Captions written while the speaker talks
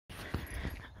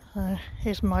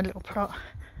Here's my little plot.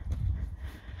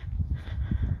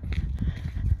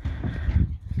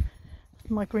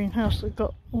 My greenhouse that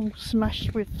got all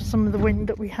smashed with some of the wind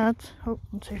that we had. Oh,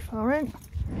 I'm too far in.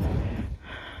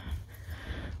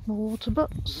 The water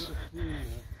butts.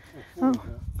 Oh,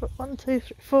 got 1, 2,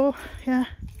 3, 4, yeah.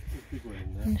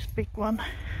 And this big one.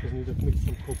 Because need to mix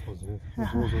some compost in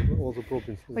it. All the broad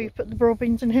beans. Oh, you put the broad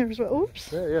beans in here as well.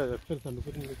 Oops. Yeah, first time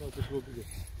putting it out the broad beans.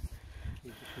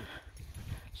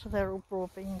 So they're all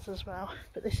broad beans as well.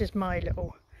 But this is my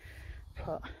little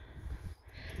plot.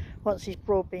 Once these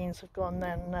broad beans have gone,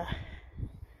 then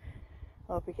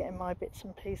I'll be getting my bits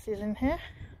and pieces in here.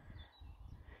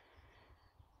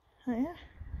 Oh yeah.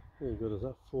 Yeah, good as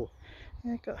that 4.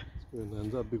 Yeah, got.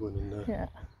 And that big one in there. Yeah.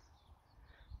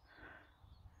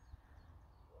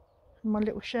 My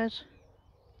little shed.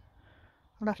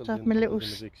 I'll have to have my little.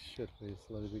 Big shed for you,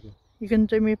 slightly bigger. You can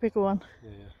do me a bigger one. Yeah.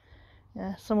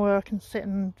 Yeah, somewhere I can sit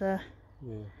and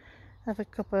have a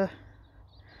cup of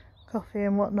coffee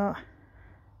and whatnot.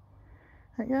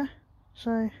 Yeah,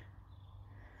 so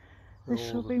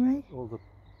this will be me. All the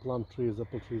plum trees,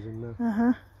 apple trees in there.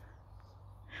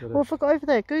 Well, I forgot over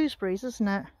there, gooseberries, isn't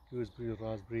it? Gooseberry,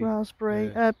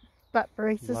 raspberry,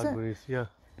 blackberries, is it? Yeah.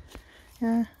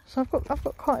 Yeah. So I've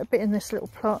got quite a bit in this little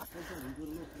plot.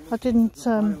 I didn't.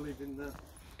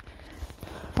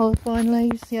 Oh, the vine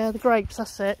leaves. Yeah, the grapes.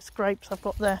 That's it. It's grapes I've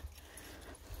got there.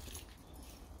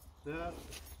 They're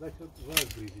like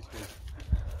raspberries.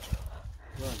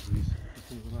 Raspberries.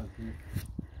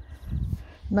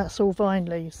 And that's all vine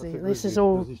leaves. This is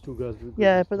all.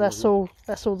 Yeah, but that's all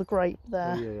the grape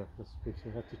there. Oh, yeah. That's good. So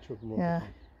you have to chop them off. Yeah.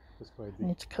 That's quite big. You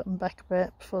need to cut them back a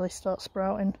bit before they start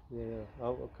sprouting. Yeah.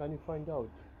 Can you find out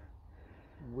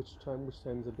which time is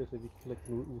the better we collect?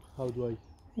 How do I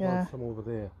plant some over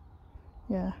there?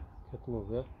 Yeah. Get them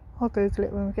over there. I'll Google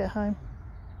it when we get home.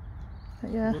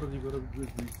 But yeah. What have you got to do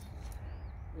with these?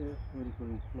 Yeah, already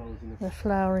putting flowers in it. They're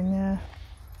flowering, yeah.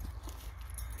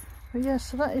 But yeah,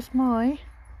 so that is my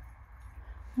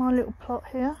little plot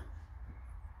here.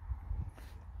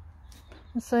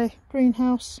 And so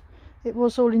greenhouse, it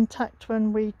was all intact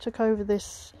when we took over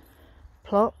this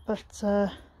plot, but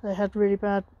they had really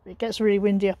bad. It gets really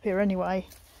windy up here anyway,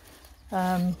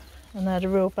 and they had a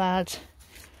real bad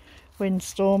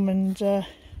windstorm, and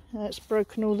it's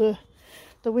broken all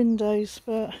the windows.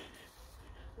 But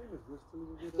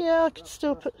yeah, I could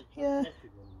still put yeah.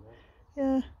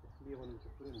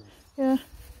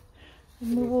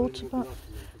 In the water, but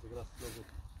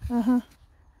but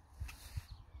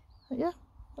yeah,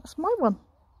 that's my one.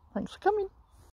 Thanks for coming.